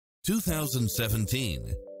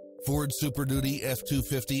2017 Ford Super Duty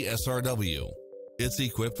F-250 SRW. It's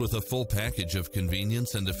equipped with a full package of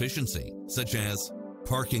convenience and efficiency, such as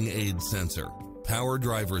parking aid sensor, power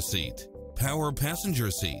driver seat, power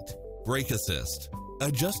passenger seat, brake assist,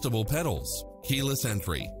 adjustable pedals, keyless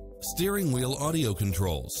entry, steering wheel audio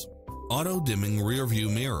controls, auto-dimming rear view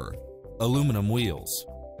mirror, aluminum wheels,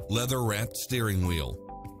 leather-wrapped steering wheel,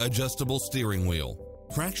 adjustable steering wheel,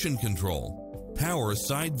 traction control, power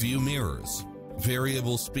side view mirrors,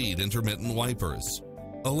 variable speed intermittent wipers,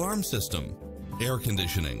 alarm system, air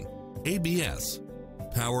conditioning, ABS,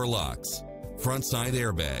 power locks, front side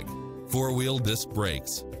airbag, four-wheel disc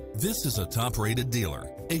brakes. This is a top-rated dealer.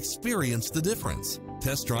 Experience the difference.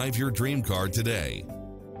 Test drive your dream car today.